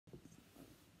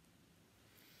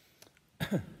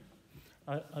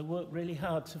I worked really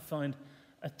hard to find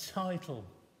a title,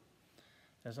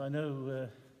 as I know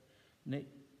Nick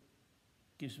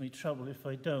gives me trouble if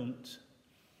I don't.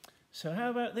 So how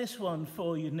about this one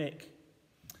for you, Nick?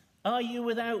 Are you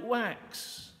without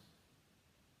wax?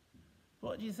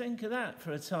 What do you think of that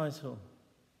for a title?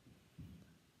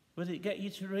 Would it get you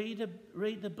to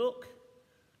read the book?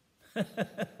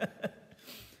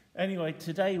 Anyway,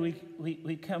 today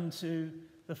we come to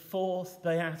the fourth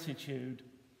beatitude,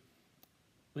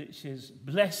 which is,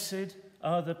 blessed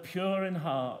are the pure in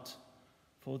heart,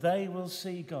 for they will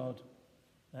see God.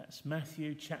 That's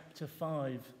Matthew chapter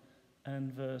 5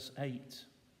 and verse 8.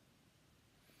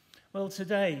 Well,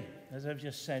 today, as I've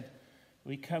just said,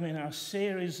 we come in our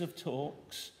series of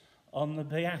talks on the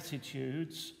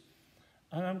Beatitudes,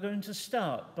 and I'm going to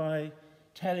start by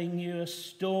telling you a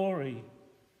story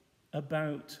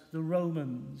about the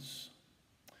Romans.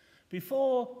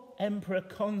 Before Emperor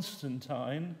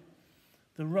Constantine,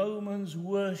 the Romans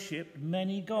worshipped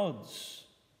many gods,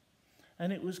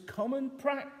 and it was common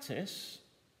practice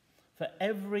for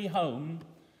every home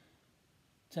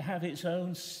to have its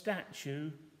own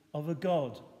statue of a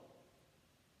god.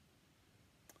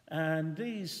 And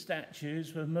these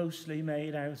statues were mostly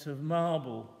made out of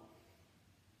marble.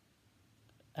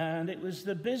 And it was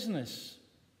the business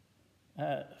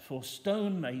for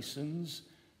stonemasons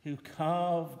who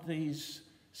carved these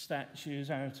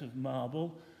statues out of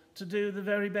marble to do the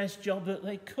very best job that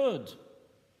they could.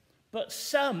 But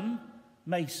some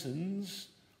masons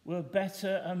were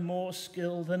better and more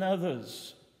skilled than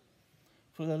others.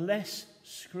 For the less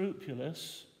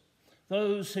scrupulous,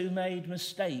 those who made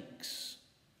mistakes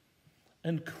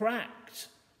and cracked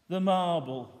the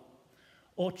marble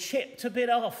or chipped a bit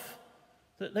off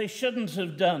that they shouldn't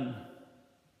have done.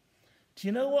 Do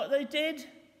you know what they did?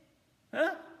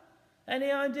 Huh?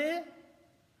 Any idea?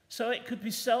 So it could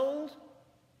be sold?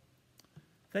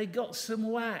 They got some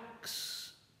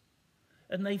wax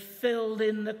and they filled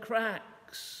in the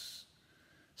cracks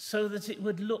so that it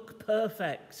would look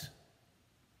perfect.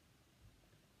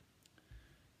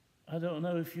 I don't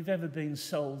know if you've ever been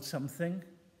sold something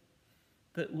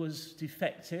that was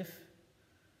defective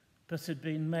but had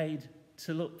been made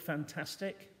to look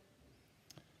fantastic.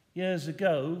 Years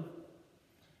ago,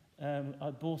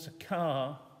 I bought a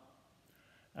car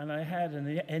and I had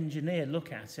an engineer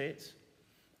look at it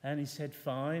and he said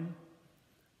fine,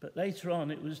 but later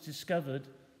on it was discovered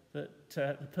that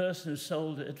the person who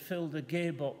sold it had filled the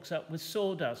gearbox up with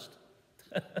sawdust.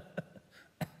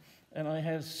 And I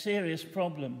had a serious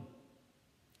problem.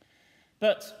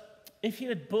 But if you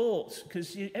had bought,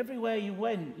 because everywhere you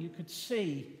went you could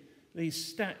see these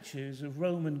statues of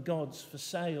Roman gods for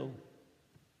sale,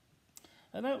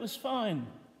 and that was fine.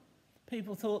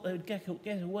 People thought they would get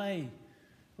away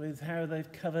with how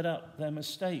they've covered up their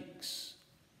mistakes.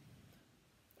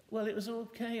 Well, it was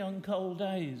okay on cold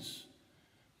days.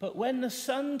 But when the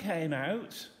sun came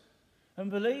out,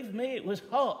 and believe me, it was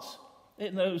hot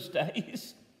in those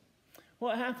days,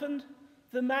 what happened?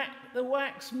 The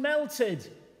wax melted.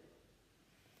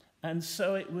 And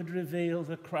so it would reveal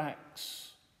the cracks.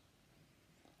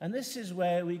 And this is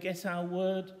where we get our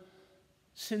word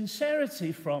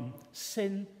sincerity from.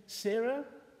 Sincera,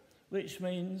 which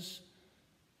means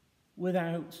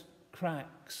without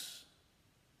cracks.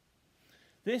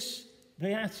 This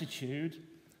beatitude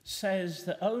says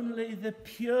that only the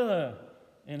pure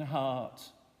in heart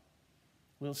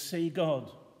will see God.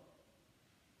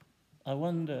 I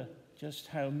wonder just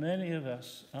how many of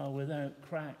us are without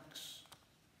cracks.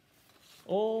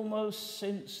 Almost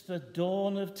since the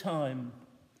dawn of time,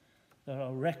 there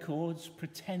are records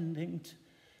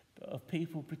of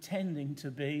people pretending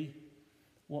to be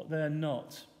what they're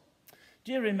not.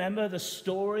 Do you remember the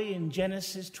story in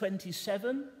Genesis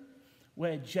 27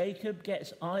 where Jacob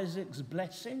gets Isaac's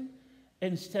blessing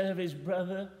instead of his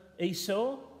brother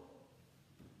Esau?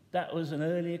 That was an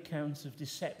early account of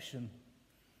deception.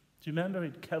 Do you remember?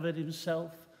 He'd covered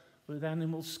himself with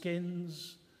animal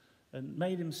skins and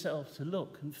made himself to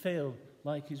look and feel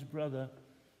like his brother.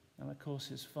 And of course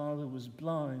his father was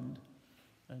blind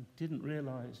and didn't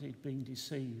realize he'd been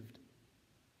deceived.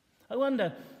 I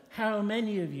wonder how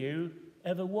many of you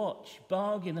ever watch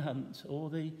Bargain Hunt or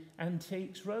the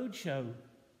Antiques Roadshow.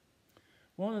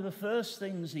 One of the first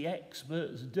things the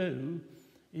experts do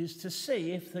is to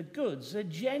see if the goods are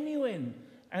genuine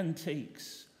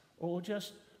antiques or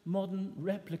just modern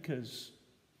replicas.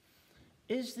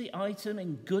 Is the item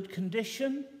in good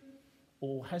condition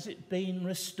or has it been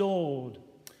restored?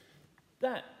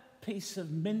 That piece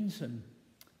of Minton,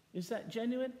 is that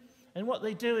genuine? And what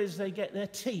they do is they get their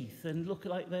teeth and look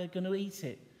like they're going to eat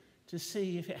it to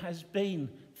see if it has been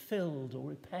filled or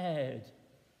repaired.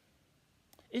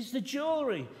 Is the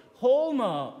jewellery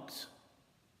hallmarked?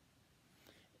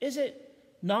 Is it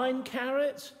 9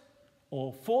 carat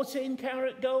or 14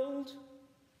 carat gold?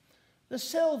 The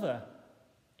silver,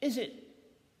 is it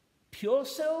pure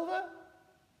silver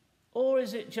or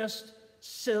is it just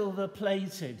silver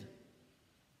plated?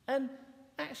 And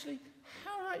actually,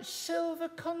 how much silver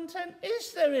content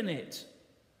is there in it?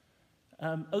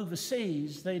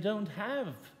 Overseas, they don't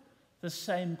have the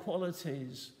same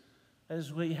qualities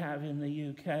as we have in the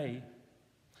UK.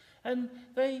 And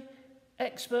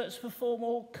experts perform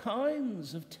all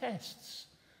kinds of tests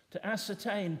to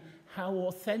ascertain how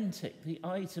authentic the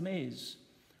item is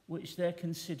which they're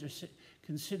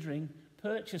considering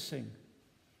purchasing.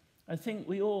 I think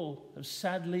we all have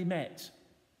sadly met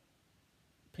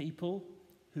people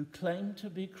who claim to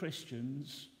be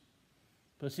Christians,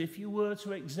 but if you were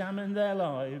to examine their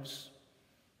lives,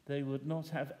 they would not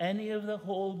have any of the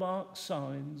hallmark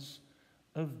signs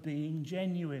of being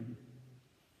genuine.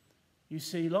 You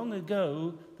see, long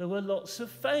ago, there were lots of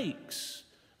fakes,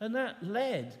 and that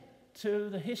led to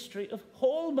the history of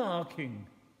hallmarking.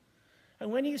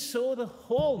 And when you saw the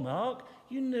hallmark,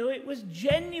 you knew it was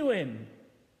genuine.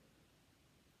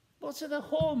 What are the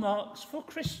hallmarks for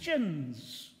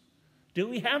Christians? Do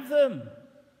we have them?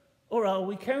 Or are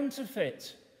we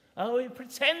counterfeit? Are we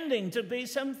pretending to be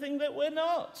something that we're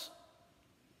not?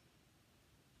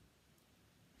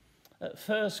 At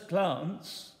first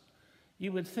glance,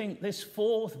 you would think this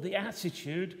fourth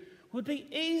beatitude would be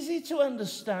easy to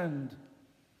understand.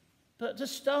 But to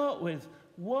start with,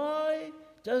 why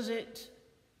does it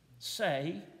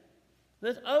say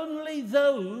that only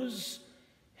those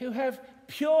who have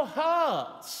pure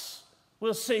hearts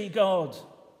will see God?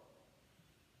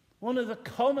 One of the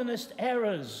commonest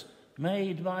errors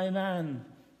made by man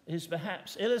is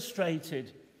perhaps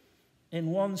illustrated in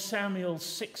 1 Samuel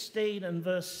 16 and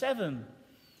verse 7,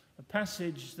 a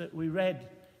passage that we read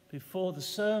before the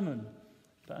sermon.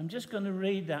 But I'm just going to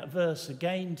read that verse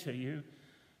again to you,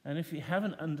 and if you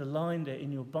haven't underlined it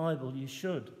in your Bible, you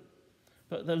should.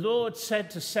 But the Lord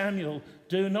said to Samuel,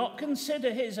 "Do not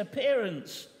consider his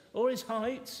appearance or his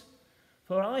height,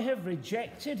 for I have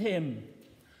rejected him.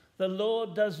 The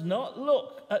Lord does not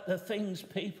look at the things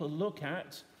people look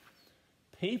at.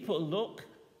 People look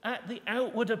at the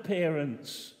outward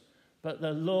appearance, but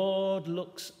the Lord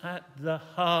looks at the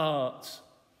heart."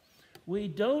 We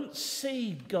don't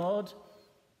see God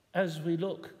as we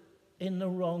look in the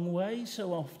wrong way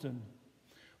so often.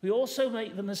 We also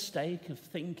make the mistake of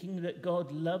thinking that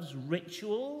God loves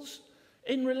rituals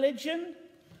in religion,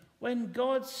 when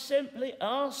God simply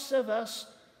asks of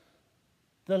us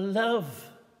the love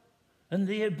and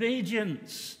the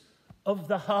obedience of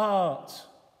the heart.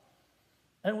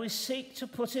 And we seek to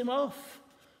put him off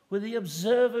with the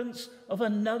observance of a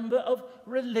number of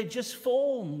religious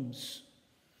forms.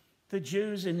 The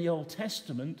Jews in the Old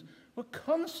Testament were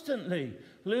constantly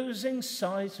losing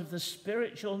sight of the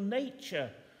spiritual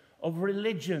nature of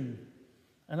religion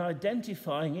and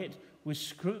identifying it with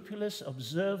scrupulous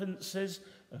observances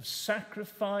of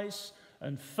sacrifice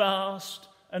and fast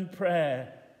and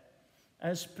prayer,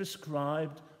 as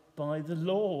prescribed by the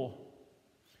law.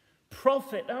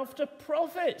 Prophet after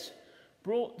prophet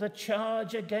brought the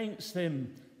charge against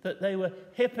them that they were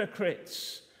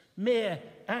hypocrites, mere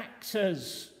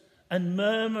actors and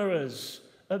murmurers,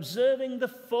 observing the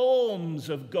forms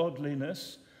of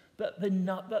godliness, but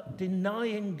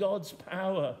denying God's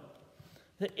power.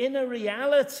 The inner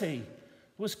reality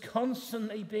was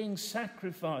constantly being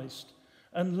sacrificed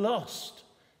and lost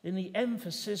in the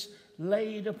emphasis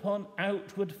laid upon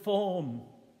outward form.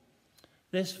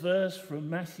 This verse from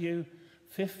Matthew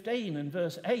 15 and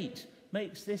verse 8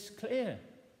 makes this clear.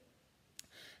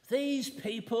 These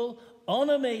people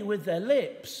honor me with their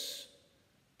lips,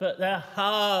 but their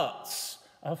hearts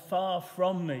are far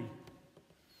from me.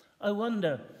 I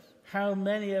wonder how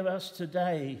many of us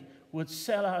today would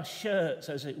sell our shirts,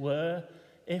 as it were,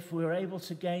 if we were able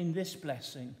to gain this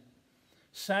blessing.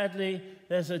 Sadly,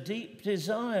 there's a deep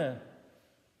desire.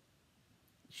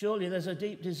 Surely there's a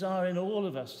deep desire in all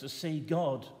of us to see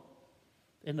God.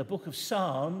 In the book of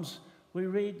Psalms, we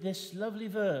read this lovely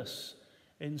verse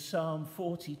in Psalm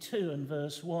 42 and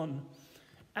verse 1.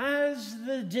 As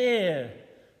the deer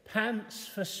pants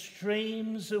for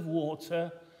streams of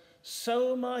water,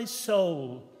 so my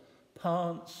soul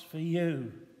pants for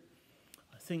you.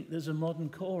 I think there's a modern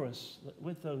chorus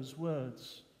with those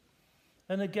words.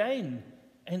 And again,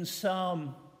 in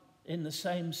the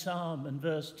same psalm, in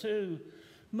verse 2,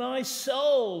 my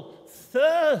soul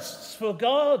thirsts for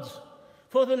God,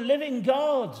 for the living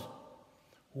God.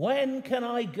 When can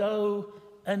I go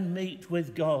and meet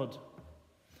with God?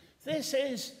 This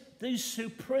is the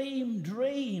supreme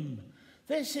dream.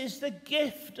 This is the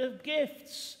gift of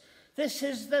gifts. This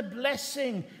is the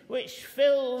blessing which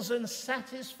fills and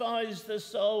satisfies the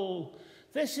soul.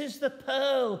 This is the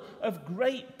pearl of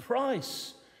great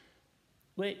price,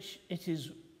 which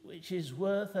is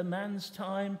worth a man's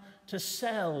time to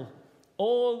sell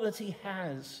all that he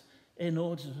has in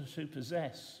order to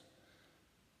possess.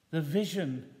 The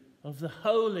vision of the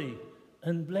holy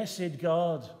and blessed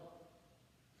God.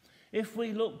 If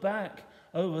we look back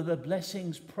over the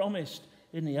blessings promised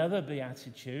in the other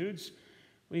Beatitudes,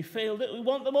 we feel that we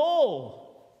want them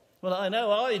all. Well, I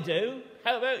know I do.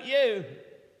 How about you?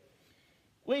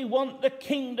 We want the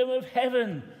kingdom of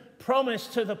heaven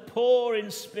promised to the poor in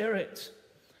spirit,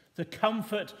 the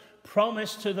comfort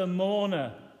promised to the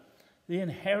mourner, the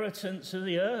inheritance of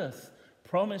the earth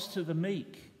promised to the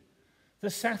meek, the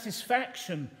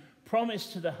satisfaction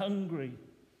promised to the hungry,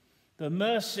 the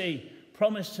mercy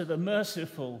promised to the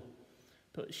merciful.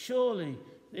 But surely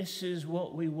this is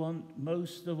what we want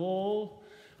most of all.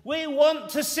 We want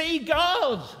to see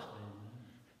God.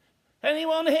 Amen.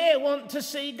 Anyone here want to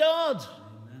see God?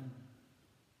 Amen.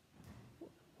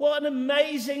 What an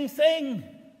amazing thing.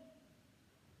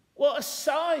 What a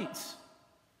sight.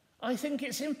 I think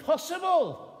it's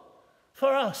impossible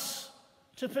for us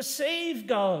to perceive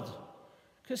God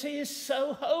because he is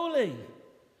so holy.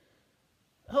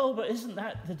 Oh, but isn't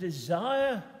that the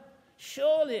desire?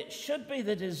 Surely it should be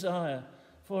the desire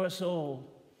for us all.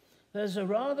 There's a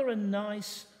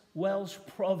nice Welsh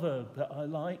proverb that I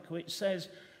like, which says,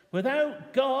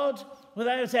 without God,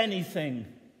 without anything,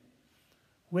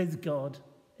 with God,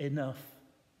 enough.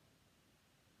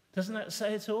 Doesn't that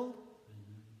say it all?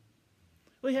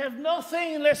 We have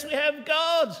nothing unless we have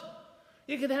God.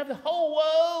 You can have the whole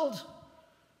world.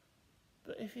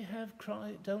 But if you have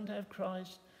Christ, don't have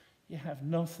Christ, you have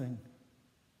nothing.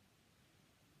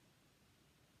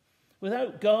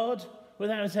 Without God,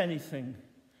 without anything.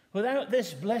 Without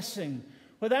this blessing,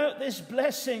 without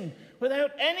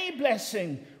any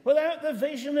blessing, without the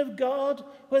vision of God,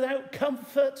 without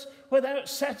comfort, without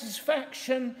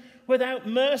satisfaction, without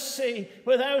mercy,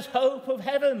 without hope of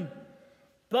heaven.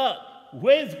 But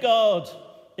with God,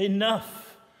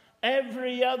 enough.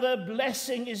 Every other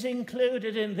blessing is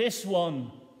included in this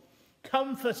one.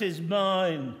 Comfort is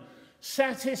mine.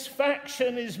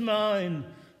 Satisfaction is mine.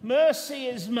 Mercy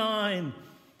is mine.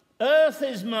 Earth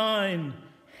is mine.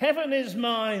 Heaven is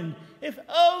mine. If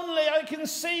only I can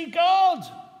see God.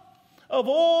 Of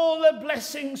all the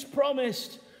blessings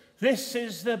promised, this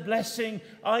is the blessing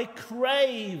I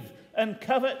crave and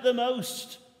covet the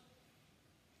most.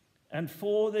 And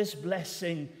for this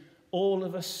blessing, all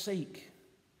of us seek.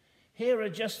 Here are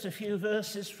just a few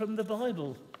verses from the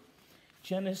Bible.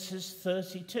 Genesis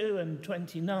 32 and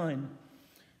 29.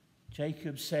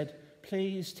 Jacob said,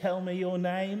 "Please tell me your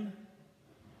name."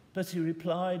 But he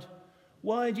replied,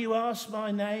 "Why do you ask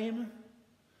my name?"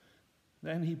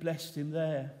 Then he blessed him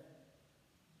there.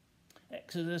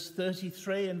 Exodus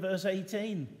 33 and verse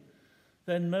 18.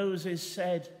 Then Moses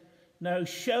said, "Now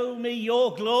show me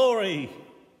your glory."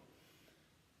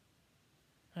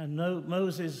 And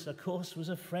Moses, of course, was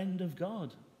a friend of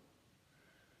God.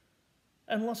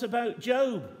 And what about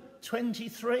Job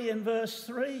 23 and verse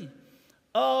 3?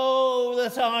 "Oh,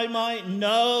 that I might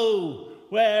know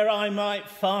where I might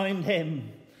find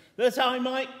him, that I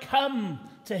might come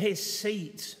to his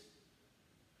seat."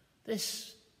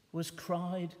 This was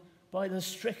cried by the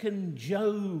stricken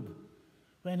Job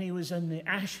when he was in the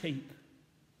ash heap.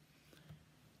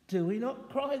 Do we not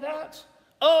cry that?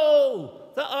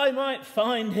 Oh, that I might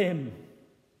find him.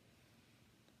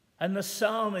 And the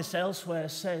psalmist elsewhere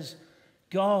says,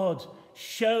 "God,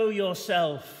 show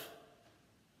yourself."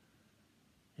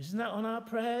 Isn't that on our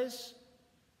prayers?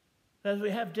 As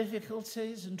we have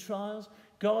difficulties and trials,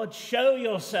 God, show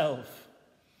yourself.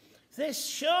 This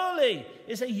surely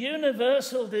is a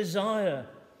universal desire.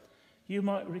 You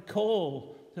might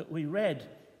recall that we read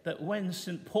that when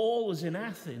St. Paul was in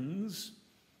Athens,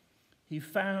 he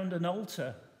found an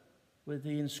altar with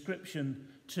the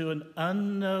inscription, "To an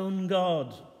unknown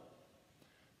God."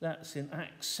 That's in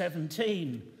Acts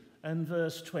 17 and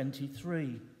verse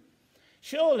 23.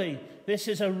 Surely this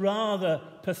is a rather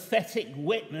pathetic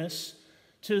witness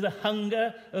to the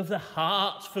hunger of the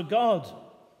heart for God.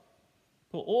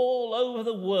 For all over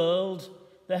the world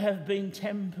there have been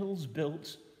temples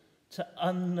built to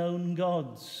unknown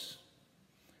gods,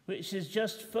 which is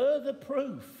just further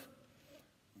proof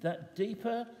that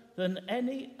deeper than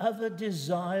any other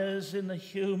desires in the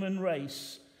human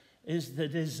race is the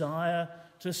desire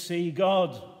to see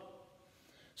God.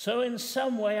 So in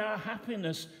some way our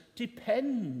happiness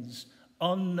depends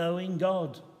on knowing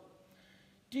God.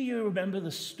 Do you remember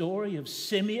the story of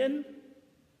Simeon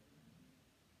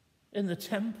in the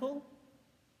temple?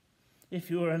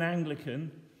 If you were an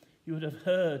Anglican, you would have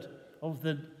heard of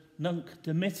the Nunc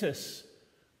Dimittis,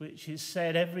 which is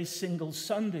said every single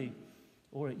Sunday,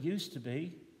 or it used to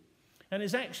be, and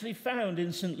is actually found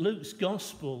in St. Luke's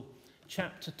Gospel,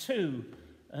 chapter 2,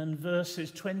 and verses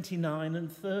 29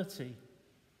 and 30.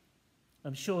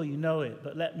 I'm sure you know it,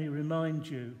 but let me remind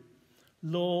you.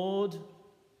 Lord,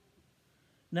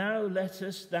 now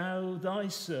lettest thou thy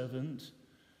servant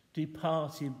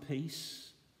depart in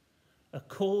peace,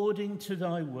 according to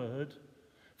thy word,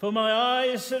 for my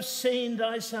eyes have seen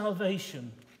thy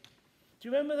salvation. Do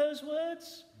you remember those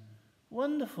words?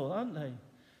 Wonderful, aren't they?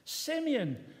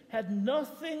 Simeon had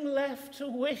nothing left to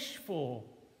wish for,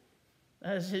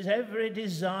 as his every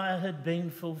desire had been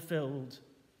fulfilled.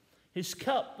 His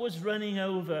cup was running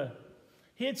over.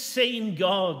 He had seen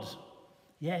God.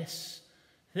 Yes,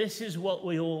 this is what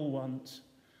we all want.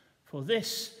 For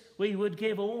this we would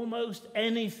give almost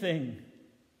anything.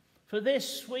 For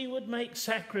this we would make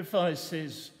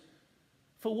sacrifices.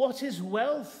 For what is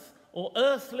wealth or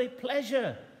earthly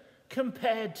pleasure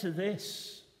compared to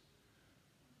this?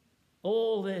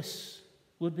 All this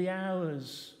would be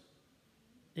ours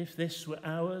if this were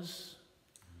ours.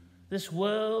 This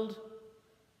world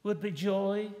would be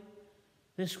joy.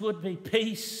 This would be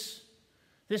peace.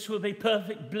 This would be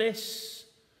perfect bliss.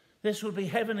 This would be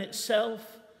heaven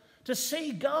itself. To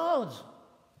see God.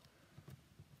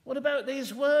 What about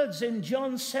these words in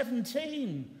John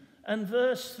 17 and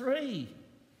verse 3?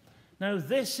 Now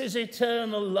this is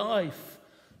eternal life,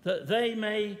 that they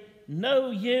may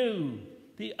know you,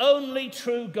 the only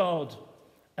true God,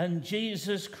 and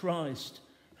Jesus Christ,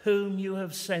 whom you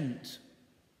have sent.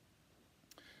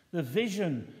 The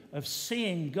vision of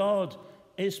seeing God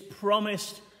is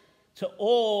promised to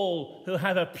all who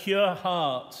have a pure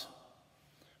heart.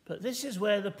 But this is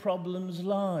where the problems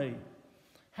lie.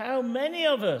 How many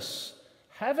of us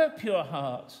have a pure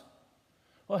heart,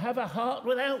 or have a heart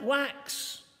without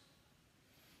wax?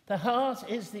 The heart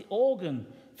is the organ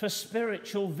for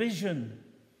spiritual vision,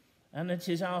 and it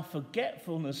is our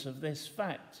forgetfulness of this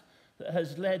fact that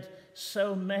has led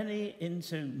so many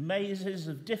into mazes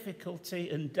of difficulty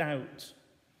and doubt.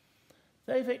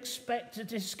 They've expected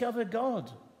to discover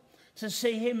God, to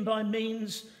see him by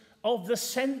means of the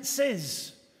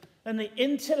senses and the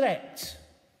intellect.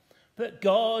 But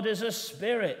God is a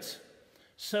spirit,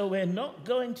 so we're not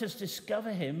going to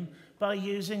discover him by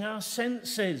using our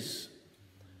senses.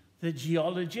 The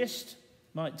geologist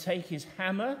might take his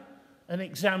hammer and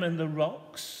examine the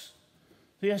rocks.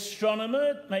 The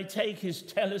astronomer may take his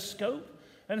telescope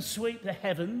and sweep the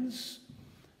heavens.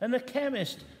 And the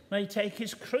chemist may take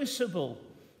his crucible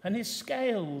and his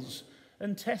scales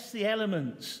and test the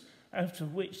elements out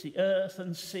of which the earth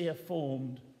and sea are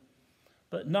formed.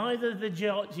 But neither the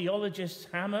geologist's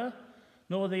hammer,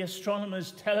 nor the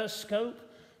astronomer's telescope,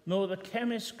 nor the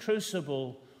chemist's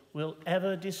crucible will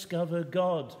ever discover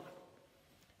God.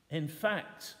 In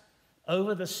fact,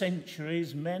 over the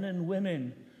centuries, men and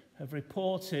women have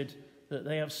reported that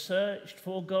they have searched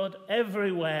for God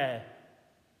everywhere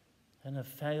and have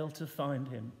failed to find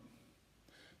him.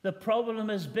 The problem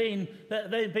has been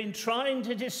that they've been trying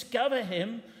to discover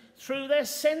him through their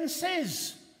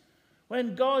senses,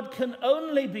 when God can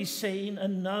only be seen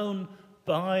and known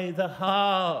by the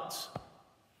heart.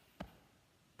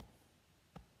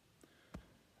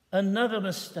 Another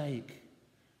mistake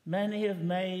many have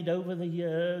made over the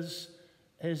years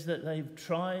is that they've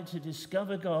tried to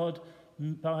discover God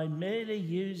by merely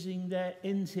using their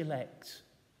intellect.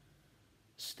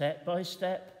 Step by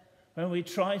step, when we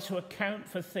try to account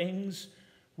for things,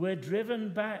 we're driven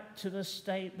back to the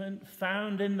statement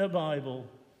found in the Bible.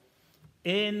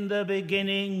 In the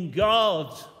beginning,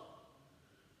 God.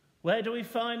 Where do we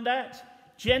find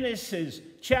that? Genesis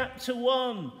chapter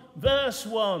 1, verse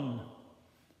 1.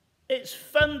 It's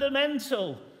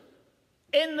fundamental.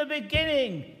 In the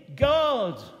beginning,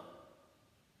 God.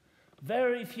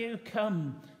 Very few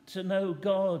come to know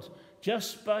God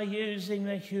just by using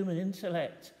their human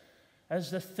intellect, as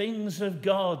the things of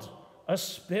God are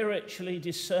spiritually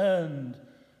discerned,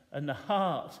 and the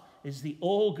heart is the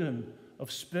organ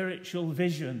of spiritual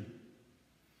vision.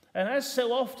 And as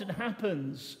so often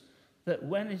happens, that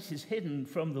when it is hidden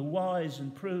from the wise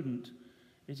and prudent,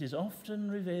 it is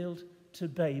often revealed to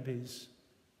babies.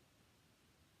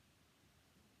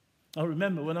 I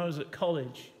remember when I was at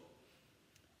college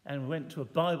and went to a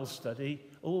Bible study,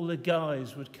 all the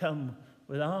guys would come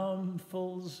with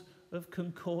armfuls of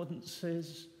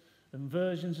concordances and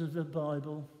versions of the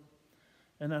Bible,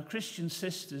 and our Christian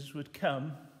sisters would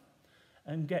come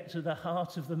and get to the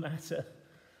heart of the matter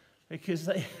because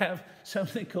they have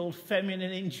something called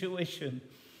feminine intuition.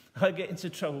 I get into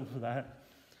trouble for that.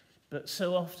 But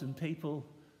so often people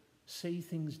see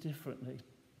things differently.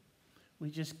 We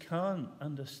just can't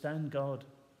understand God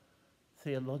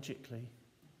theologically.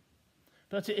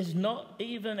 But it is not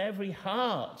even every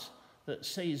heart that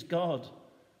sees God.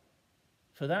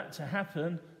 For that to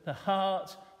happen, the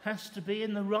heart has to be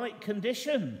in the right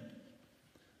condition.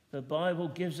 The Bible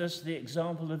gives us the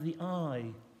example of the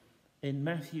eye. In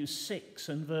Matthew 6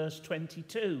 and verse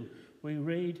 22, we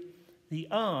read, "The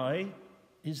eye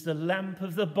is the lamp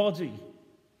of the body.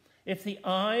 If the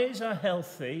eyes are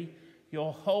healthy,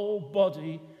 your whole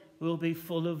body will be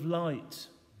full of light."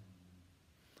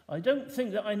 I don't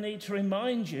think that I need to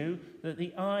remind you that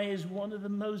the eye is one of the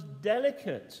most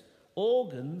delicate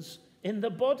organs in the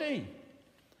body,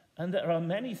 and there are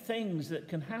many things that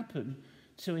can happen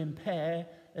to impair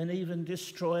and even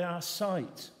destroy our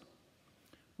sight.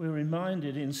 We're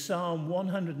reminded in Psalm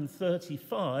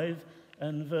 135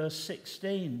 and verse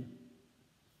 16.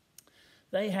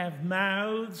 "They have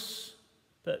mouths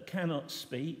but cannot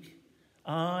speak,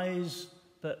 eyes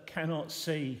but cannot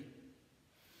see.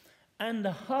 And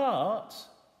the heart,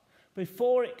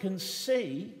 before it can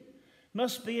see,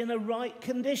 must be in a right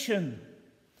condition.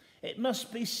 It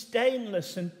must be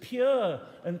stainless and pure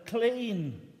and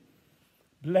clean.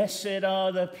 Blessed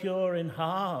are the pure in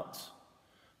heart,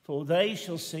 for they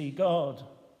shall see God."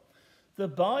 The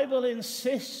Bible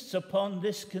insists upon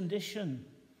this condition.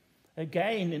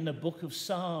 Again in the book of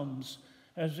Psalms,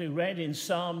 as we read in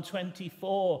Psalm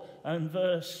 24 and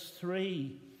verse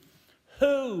 3,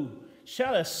 "Who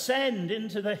shall ascend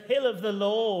into the hill of the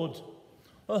Lord?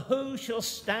 Or who shall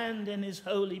stand in his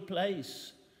holy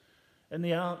place?" And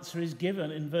the answer is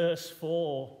given in verse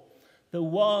 4. "The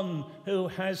one who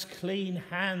has clean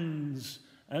hands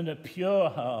and a pure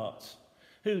heart,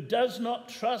 who does not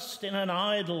trust in an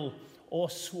idol or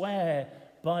swear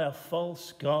by a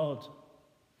false god."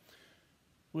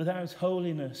 Without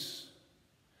holiness,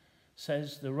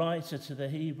 says the writer to the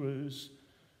Hebrews,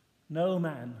 no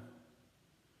man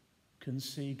can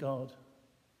see God.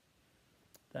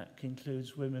 That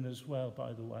includes women as well,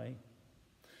 by the way.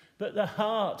 But the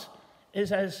heart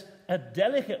is as a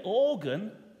delicate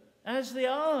organ as the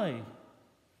eye,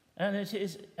 and it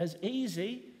is as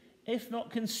easy, if not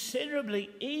considerably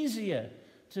easier,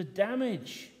 to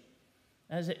damage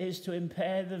as it is to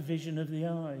impair the vision of the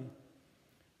eye.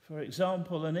 For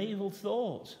example, an evil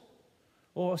thought,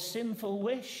 or a sinful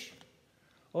wish,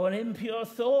 or an impure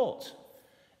thought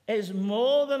is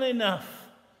more than enough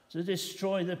to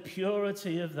destroy the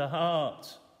purity of the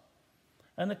heart.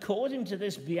 And according to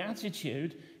this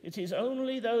beatitude, it is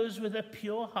only those with a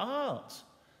pure heart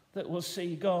that will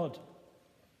see God.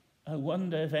 I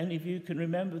wonder if any of you can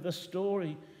remember the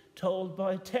story told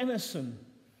by Tennyson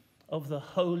of the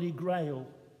Holy Grail.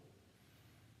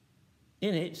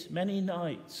 In it, many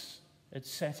knights had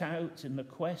set out in the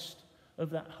quest of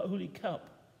that holy cup,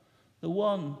 the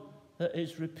one that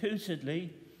is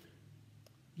reputedly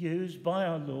used by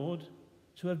our Lord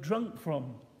to have drunk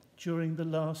from during the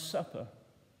Last Supper.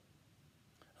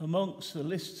 Amongst the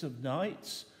lists of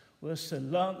knights were Sir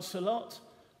Lancelot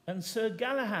and Sir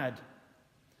Galahad.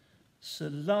 Sir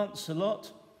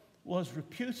Lancelot was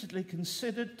reputedly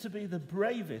considered to be the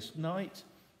bravest knight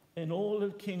in all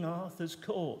of King Arthur's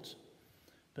court.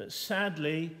 But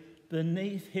sadly,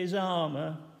 beneath his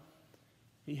armour,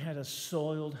 he had a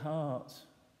soiled heart,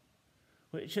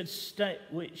 which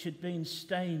had been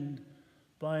stained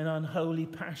by an unholy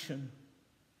passion.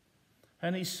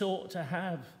 And he sought to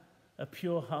have a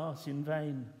pure heart in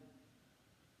vain.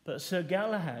 But Sir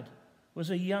Galahad was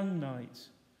a young knight,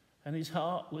 and his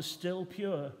heart was still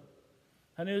pure,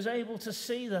 and he was able to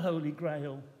see the Holy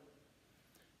Grail.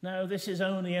 Now, this is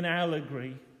only an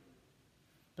allegory,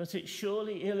 but it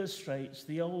surely illustrates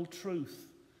the old truth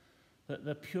that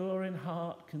the pure in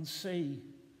heart can see,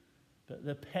 but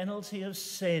the penalty of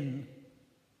sin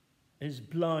is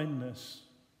blindness.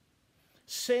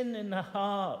 Sin in the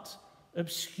heart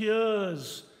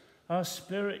obscures our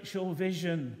spiritual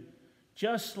vision,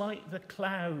 just like the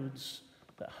clouds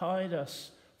that hide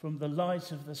us from the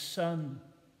light of the sun.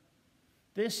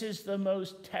 This is the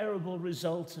most terrible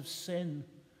result of sin.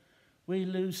 We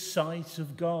lose sight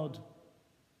of God.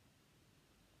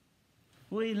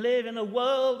 We live in a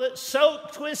world that's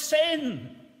soaked with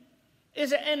sin.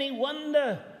 Is it any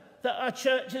wonder that our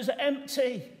churches are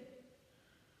empty?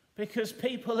 Because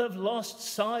people have lost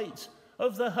sight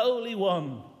of the Holy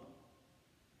One.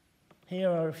 Here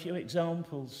are a few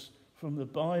examples from the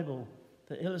Bible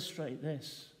that illustrate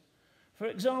this. For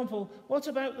example, what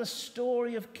about the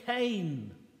story of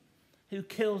Cain, who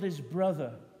killed his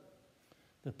brother?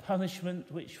 The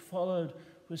punishment which followed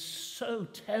was so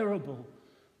terrible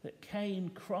that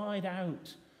Cain cried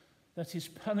out that his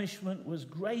punishment was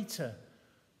greater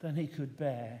than he could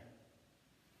bear.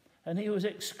 And he was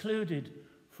excluded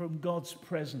from God's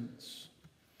presence.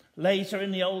 Later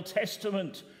in the Old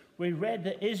Testament, we read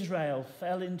that Israel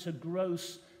fell into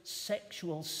gross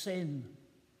sexual sin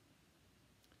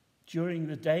during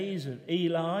the days of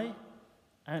Eli,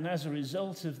 and as a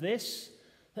result of this,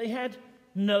 they had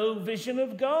no vision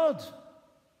of God.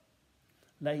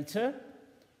 Later,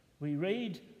 we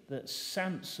read that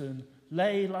Samson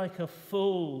lay like a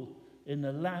fool in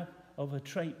the lap of a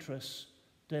traitress,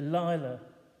 Delilah.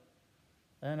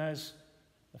 And as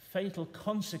a fatal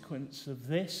consequence of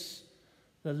this,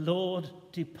 the Lord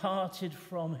departed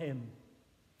from him.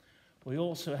 We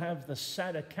also have the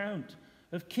sad account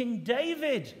of King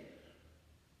David,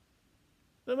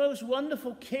 the most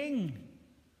wonderful king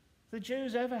the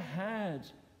Jews ever had,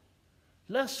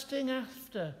 lusting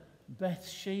after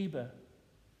Bathsheba,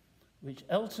 which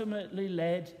ultimately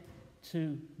led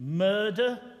to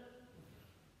murder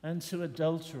and to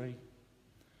adultery.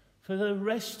 For the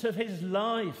rest of his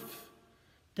life,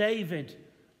 David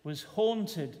was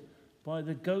haunted by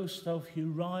the ghost of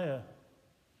Uriah,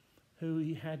 who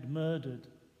he had murdered.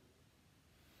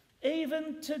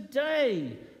 Even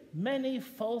today, many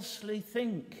falsely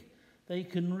think they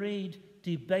can read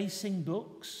debasing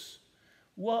books,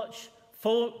 watch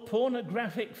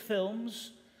pornographic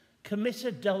films, commit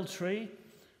adultery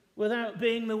without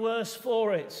being the worse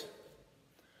for it.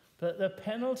 But the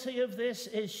penalty of this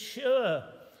is sure,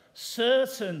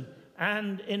 certain,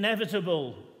 and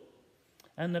inevitable.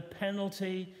 And the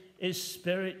penalty is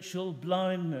spiritual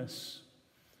blindness.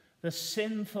 The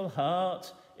sinful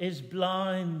heart is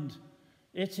blind.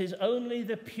 It is only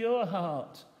the pure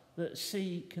heart that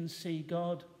can see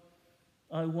God.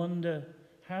 I wonder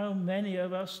how many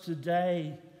of us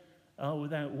today are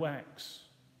without wax.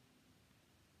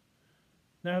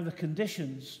 Now, the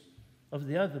conditions of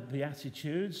the other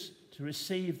Beatitudes to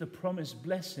receive the promised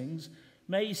blessings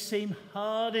may seem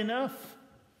hard enough,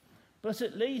 but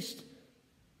at least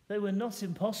they were not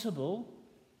impossible.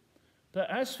 But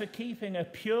as for keeping a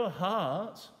pure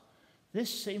heart,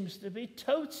 this seems to be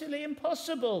totally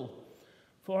impossible,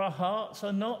 for our hearts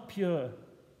are not pure.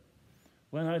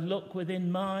 When I look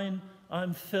within mine,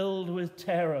 I'm filled with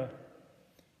terror.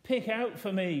 Pick out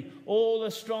for me all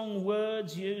the strong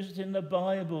words used in the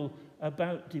Bible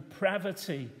about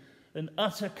depravity and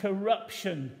utter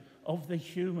corruption of the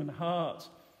human heart.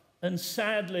 And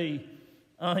sadly,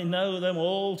 I know them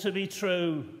all to be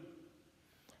true.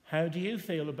 How do you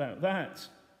feel about that?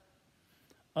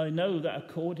 I know that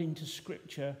according to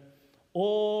Scripture,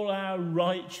 all our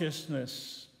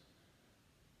righteousness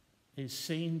is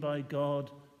seen by God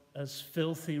as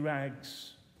filthy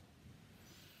rags.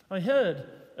 I heard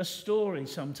a story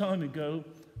some time ago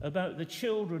about the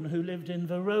children who lived in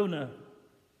Verona,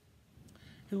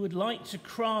 who would like to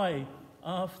cry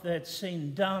after they'd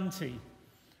seen Dante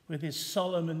with his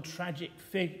solemn and tragic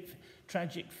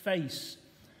face.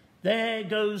 There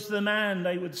goes the man,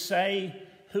 they would say,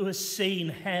 who has seen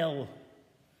hell.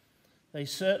 They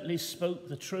certainly spoke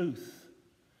the truth.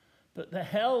 But the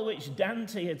hell which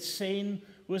Dante had seen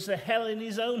was the hell in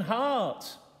his own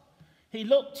heart. He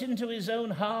looked into his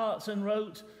own heart and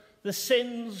wrote, the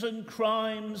sins and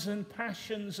crimes and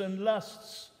passions and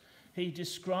lusts he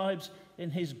describes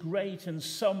in his great and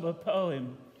somber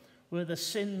poem were the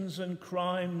sins and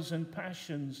crimes and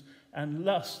passions and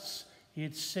lusts he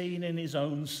had seen in his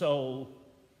own soul.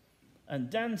 And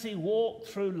Dante walked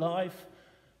through life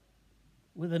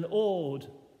with an awed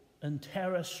and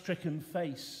terror-stricken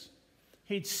face.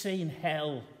 He'd seen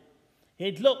hell.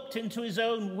 He'd looked into his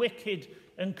own wicked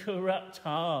and corrupt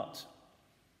heart.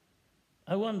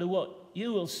 I wonder what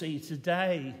you will see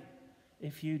today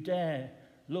if you dare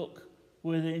look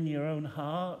within your own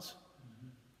heart.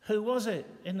 Who was it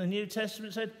in the New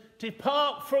Testament said,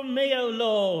 "Depart from me, O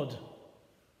Lord,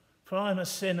 for I'm a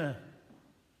sinner."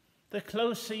 The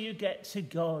closer you get to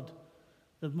God,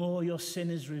 the more your sin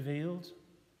is revealed.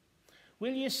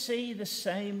 Will you see the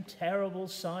same terrible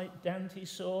sight Dante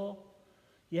saw?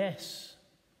 Yes,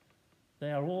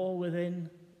 they are all within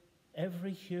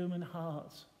every human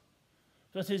heart.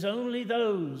 But it is only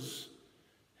those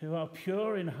who are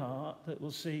pure in heart that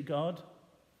will see God.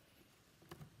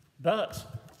 But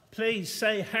please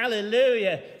say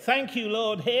hallelujah. Thank you,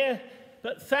 Lord, here.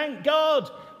 But thank God,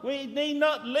 we need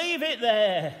not leave it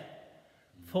there.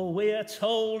 For we are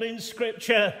told in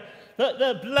Scripture that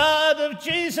the blood of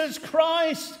Jesus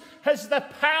Christ has the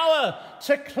power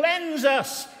to cleanse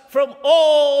us from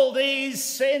all these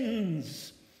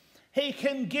sins. He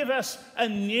can give us a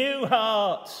new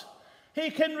heart. He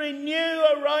can renew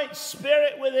a right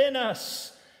spirit within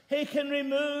us. He can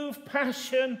remove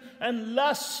passion and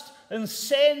lust and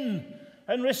sin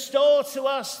and restore to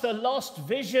us the lost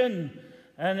vision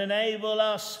and enable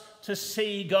us to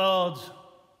see God.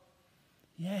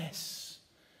 Yes,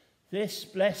 this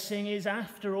blessing is,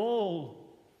 after all,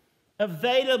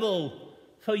 available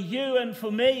for you and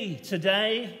for me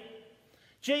today.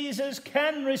 Jesus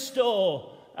can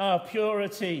restore our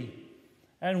purity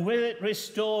and with it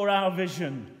restore our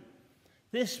vision.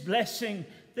 This blessing,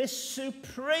 this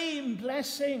supreme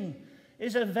blessing,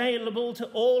 is available to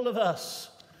all of us.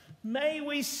 May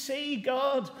we see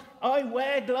God. I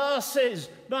wear glasses.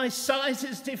 My sight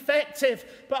is defective,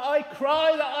 but I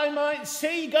cry that I might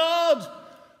see God.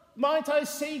 Might I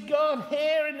see God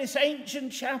here in this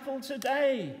ancient chapel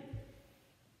today?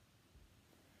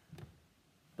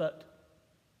 But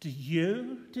do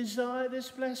you desire this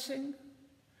blessing?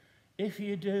 If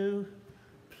you do,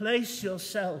 place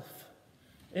yourself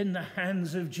in the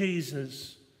hands of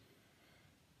Jesus.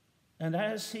 And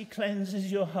as he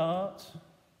cleanses your heart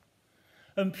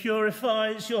and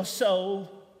purifies your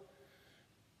soul,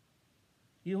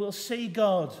 you will see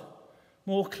God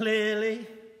more clearly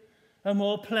and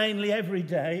more plainly every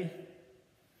day.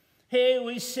 Here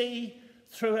we see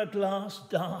through a glass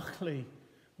darkly,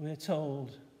 we're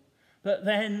told, but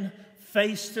then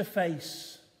face to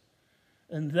face.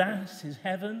 And that is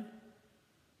heaven,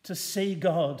 to see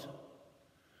God.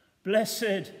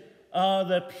 Blessed are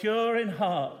the pure in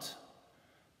heart,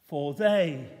 for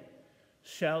they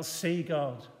shall see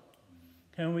God.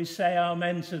 Can we say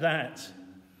amen to that?